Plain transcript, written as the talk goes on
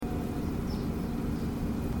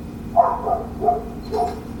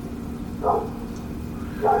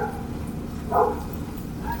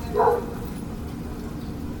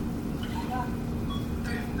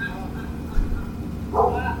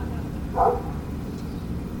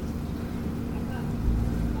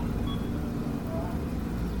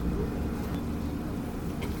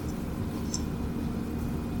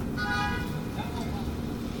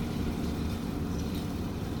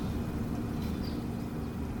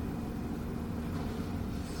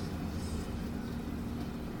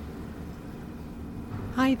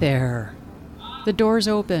Hi there. The door's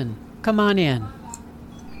open. Come on in.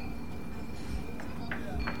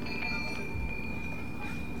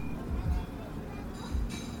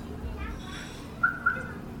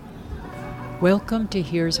 Welcome to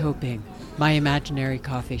Here's Hoping, my imaginary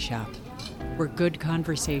coffee shop, where good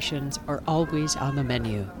conversations are always on the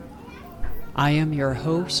menu. I am your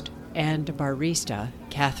host and barista,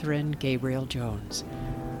 Catherine Gabriel Jones,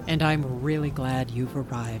 and I'm really glad you've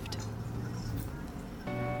arrived.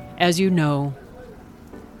 As you know,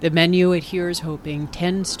 the menu at Here's Hoping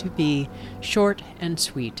tends to be short and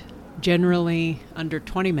sweet, generally under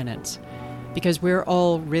 20 minutes, because we're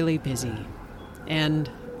all really busy. And,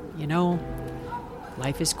 you know,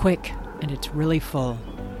 life is quick and it's really full.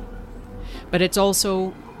 But it's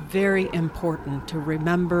also very important to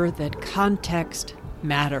remember that context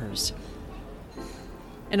matters.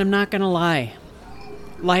 And I'm not going to lie,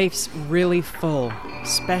 life's really full,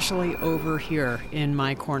 especially over here in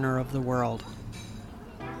my corner of the world.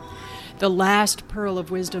 The last pearl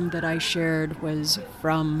of wisdom that I shared was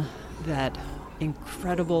from that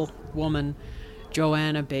incredible woman,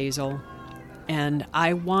 Joanna Basile, and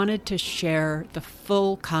I wanted to share the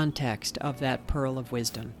full context of that pearl of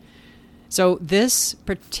wisdom. So this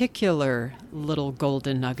particular little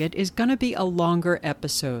golden nugget is going to be a longer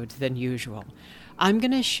episode than usual. I'm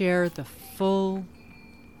going to share the full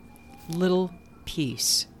little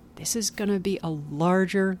piece. This is going to be a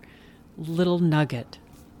larger little nugget.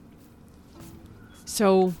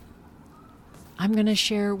 So I'm going to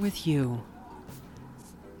share with you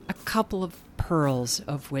a couple of pearls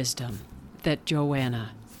of wisdom that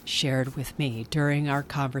Joanna shared with me during our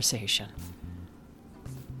conversation.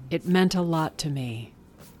 It meant a lot to me,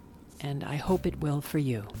 and I hope it will for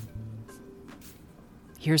you.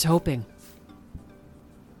 Here's hoping.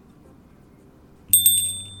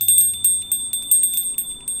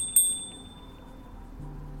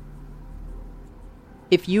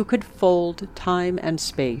 If you could fold time and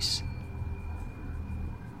space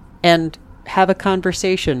and have a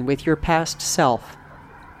conversation with your past self,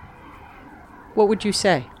 what would you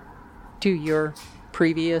say to your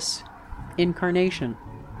previous incarnation,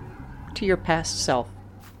 to your past self?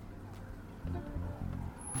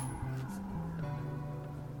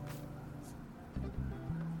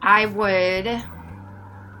 I would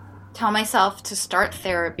tell myself to start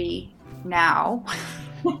therapy now.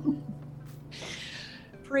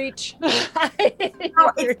 Preach.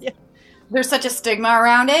 There's such a stigma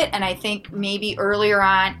around it, and I think maybe earlier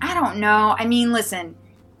on, I don't know. I mean, listen,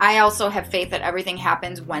 I also have faith that everything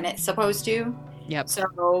happens when it's supposed to. Yep.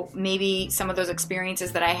 So maybe some of those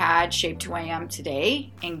experiences that I had shaped who I am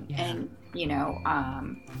today, and you know,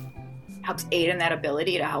 helps aid in that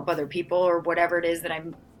ability to help other people or whatever it is that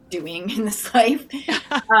I'm doing in this life.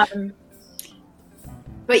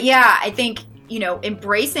 But yeah, I think, you know,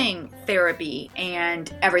 embracing therapy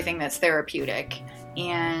and everything that's therapeutic,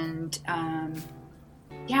 and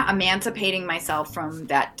emancipating myself from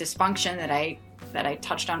that dysfunction that I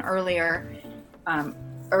touched on earlier on.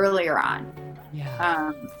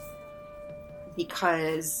 Yeah.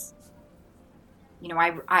 Because, you know,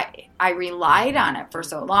 I relied on it for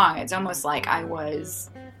so long. It's almost like I was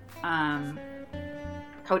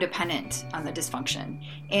codependent on the dysfunction.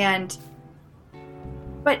 And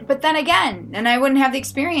but then again, and I wouldn't have the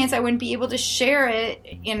experience, I wouldn't be able to share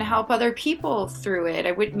it and help other people through it.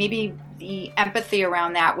 I would, maybe the empathy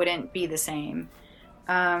around that wouldn't be the same.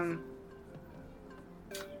 One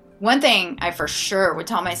thing I for sure would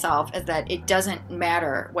tell myself is that it doesn't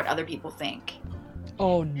matter what other people think.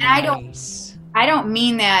 Oh, nice. And I don't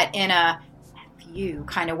mean that in a F you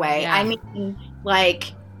kind of way. Yeah. I mean,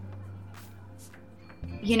 like,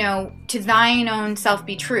 you know, to thine own self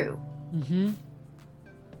be true. Mm-hmm.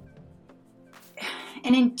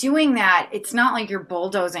 And in doing that, it's not like you're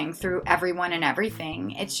bulldozing through everyone and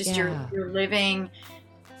everything. It's just you're living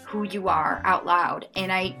who you are out loud.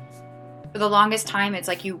 And for the longest time, it's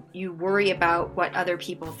like you worry about what other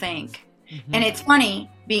people think. Mm-hmm. And it's funny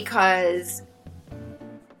because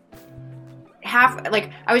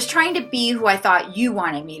I was trying to be who I thought you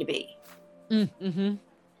wanted me to be. Mm-hmm.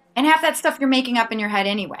 And half that stuff you're making up in your head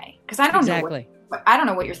anyway. Because I don't know I don't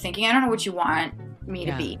know what you're thinking. I don't know what you want me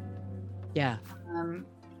to be. Yeah.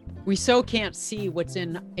 We so can't see what's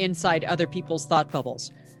inside other people's thought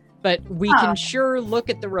bubbles, but we can sure look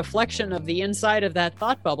at the reflection of the inside of that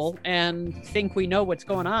thought bubble and think we know what's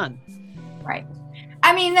going on. Right.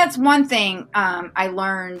 I mean, that's one thing I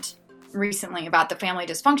learned recently about the family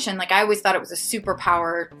dysfunction. Like, I always thought it was a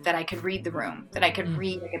superpower that I could read the room, that I could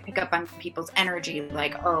read, I could pick up on people's energy.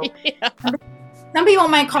 Like, some people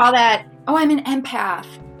might call that, I'm an empath.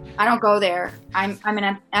 I don't go there. I'm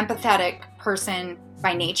an empathetic person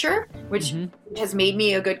by nature, which has made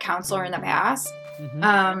me a good counselor in the past.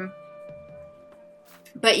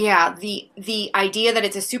 But yeah, the idea that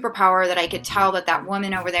it's a superpower, that I could tell that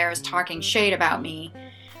woman over there is talking shade about me,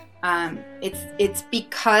 it's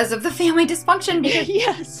because of the family dysfunction. Because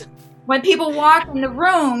yes, when people walk in the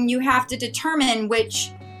room, you have to determine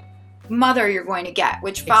which mother you're going to get,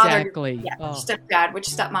 which father, exactly. which stepdad, which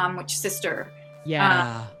stepmom, which sister.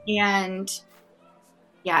 Yeah. And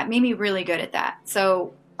yeah, it made me really good at that.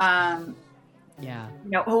 So, I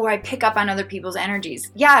pick up on other people's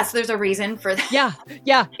energies. Yeah, so there's a reason for that.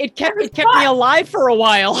 Yeah. It kept me alive for a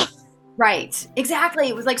while. Right. Exactly.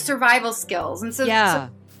 It was like survival skills. And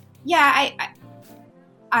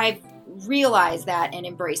I've realized that and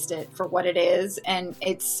embraced it for what it is. And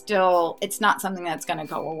it's not something that's going to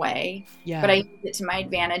go away. Yeah. But I use it to my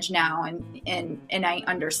advantage now, and I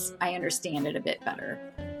understand it a bit better.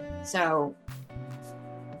 So.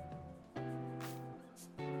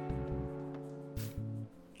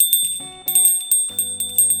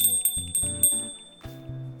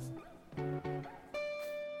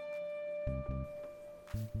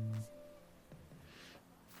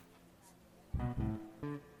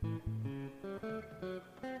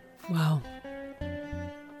 Wow.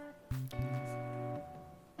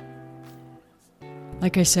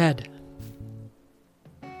 Like I said,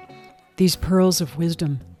 these pearls of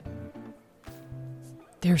wisdom,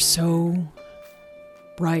 they're so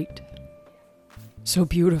bright, so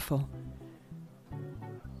beautiful.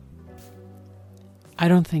 I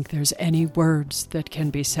don't think there's any words that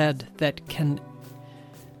can be said that can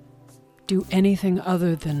do anything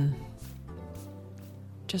other than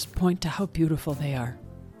just point to how beautiful they are.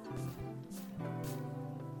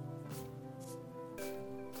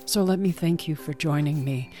 So let me thank you for joining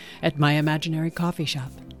me at my imaginary coffee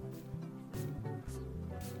shop.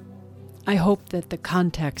 I hope that the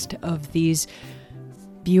context of these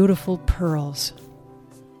beautiful pearls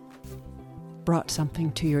brought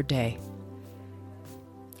something to your day.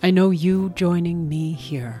 I know you joining me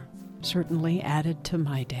here certainly added to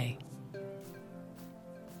my day.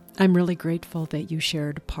 I'm really grateful that you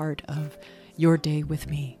shared part of your day with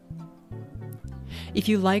me. If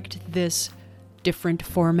you liked this different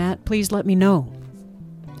format, please let me know.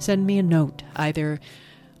 Send me a note, either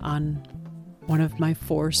on one of my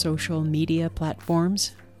 4 social media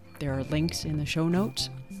platforms. There are links in the show notes.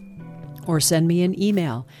 Or send me an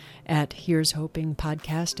email at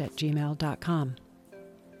here'shopingpodcast@gmail.com.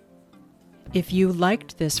 If you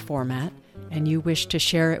liked this format and you wish to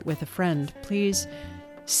share it with a friend, please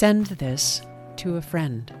send this to a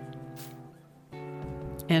friend.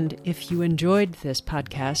 And if you enjoyed this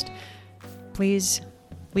podcast, please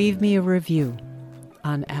leave me a review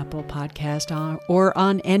on Apple Podcast or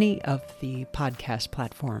on any of the podcast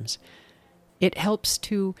platforms. It helps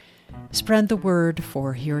to spread the word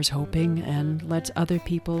for Here's Hoping and lets other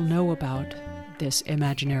people know about this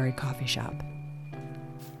imaginary coffee shop.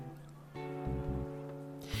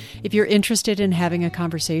 If you're interested in having a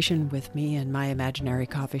conversation with me in my imaginary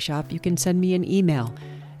coffee shop, you can send me an email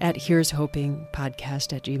at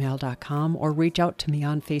here'shopingpodcast@gmail.com or reach out to me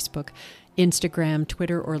on Facebook, Instagram,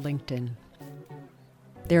 Twitter, or LinkedIn.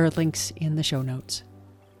 There are links in the show notes.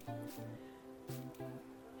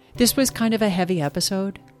 This was kind of a heavy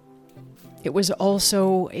episode. It was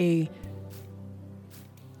also it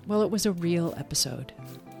was a real episode.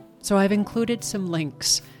 So I've included some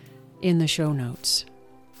links in the show notes.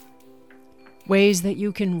 Ways that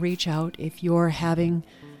you can reach out if you're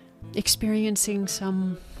experiencing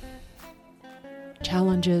some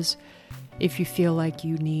challenges, if you feel like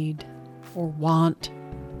you need or want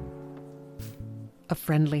a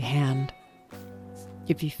friendly hand,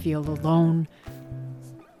 if you feel alone,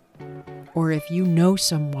 or if you know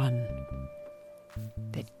someone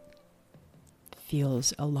that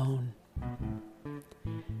feels alone.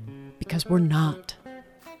 Because we're not.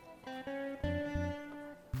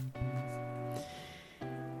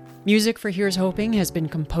 Music for Here's Hoping has been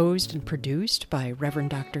composed and produced by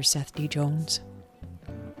Reverend Dr. Seth D. Jones.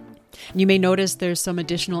 And you may notice there's some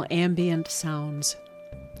additional ambient sounds.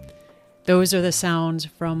 Those are the sounds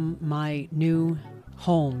from my new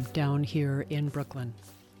home down here in Brooklyn.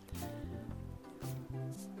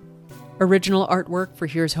 Original artwork for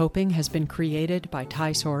Here's Hoping has been created by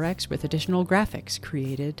Ty Sorex with additional graphics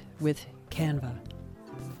created with Canva.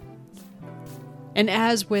 And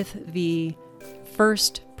as with the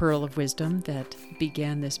first pearl of wisdom that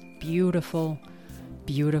began this beautiful,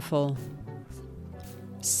 beautiful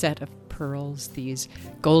set of pearls, these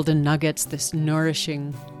golden nuggets, this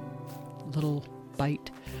nourishing little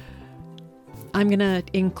bite, I'm going to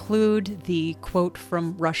include the quote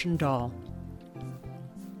from Russian Doll.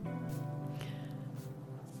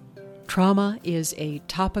 Trauma is a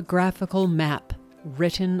topographical map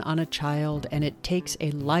written on a child, and it takes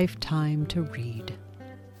a lifetime to read.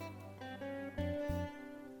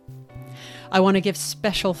 I want to give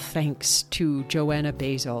special thanks to Joanna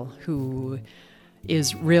Basile, who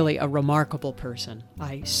is really a remarkable person.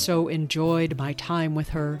 I so enjoyed my time with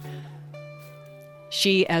her.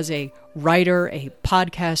 She, as a writer, a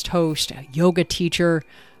podcast host, a yoga teacher,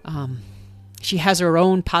 she has her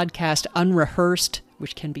own podcast, Unrehearsed,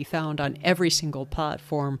 which can be found on every single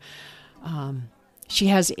platform. She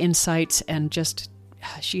has insights, and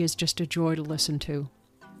she is just a joy to listen to.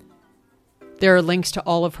 There are links to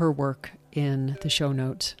all of her work in the show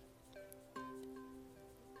notes.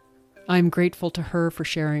 I'm grateful to her for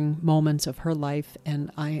sharing moments of her life, and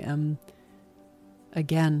I am,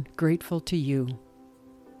 again, grateful to you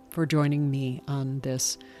for joining me on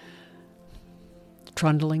this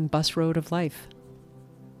trundling bus road of life.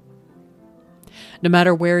 No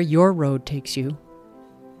matter where your road takes you,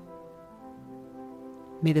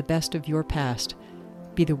 may the best of your past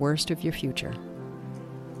be the worst of your future.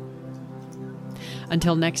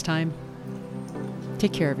 Until next time,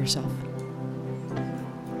 take care of yourself.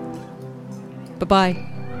 Bye-bye.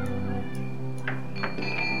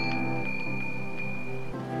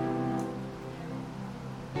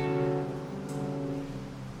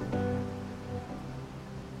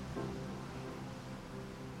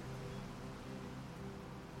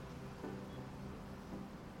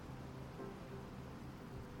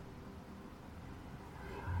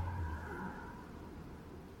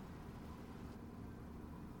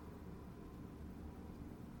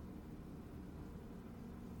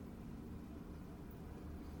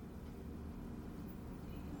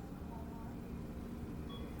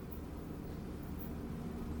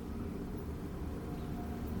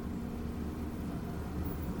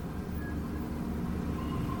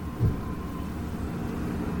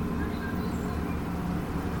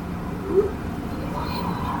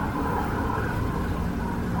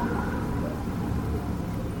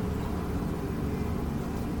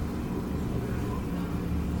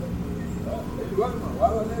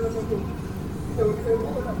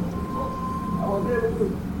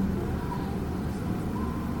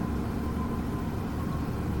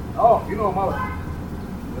 No, you know, Mala.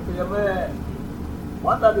 Yo te llamé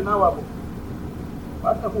Wanda de Nahuatl.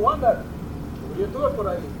 Basta con Wanda. Yo estuve por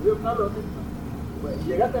ahí, fui a una reunión. Y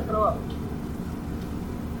llegaste al trabajo.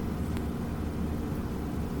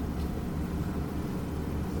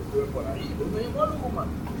 Estuve por ahí, pues me llamó algo más.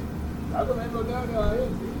 Algo me lo que haga él.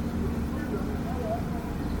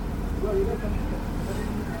 Yo directamente.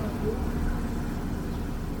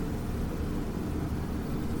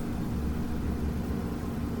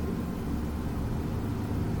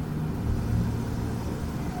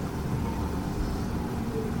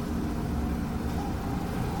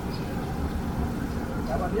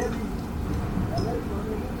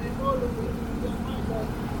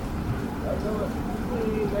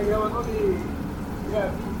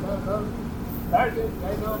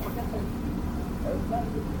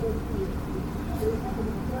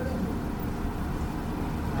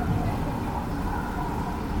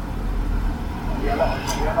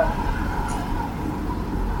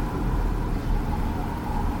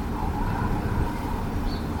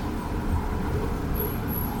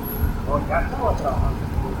 Ya estaba trabajando.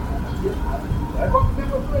 ¿Sabes cuánto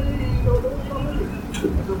tiempo estuve allí y lo allí?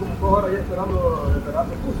 Estuve como 2 horas ya esperando el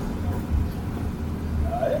bus.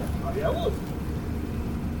 No había bus.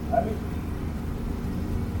 A mí.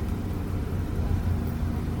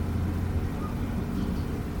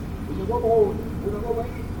 Y llegó como una goma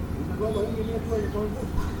ahí y me fue con el bus.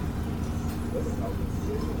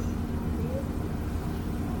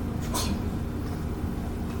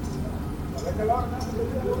 ¿Sabes qué la hora?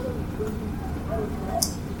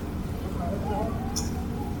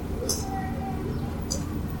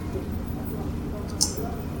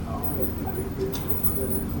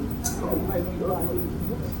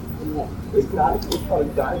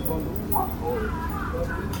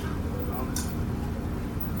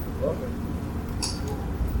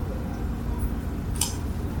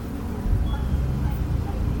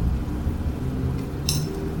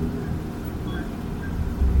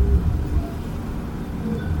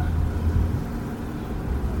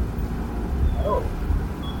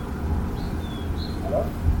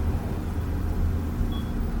 Hello?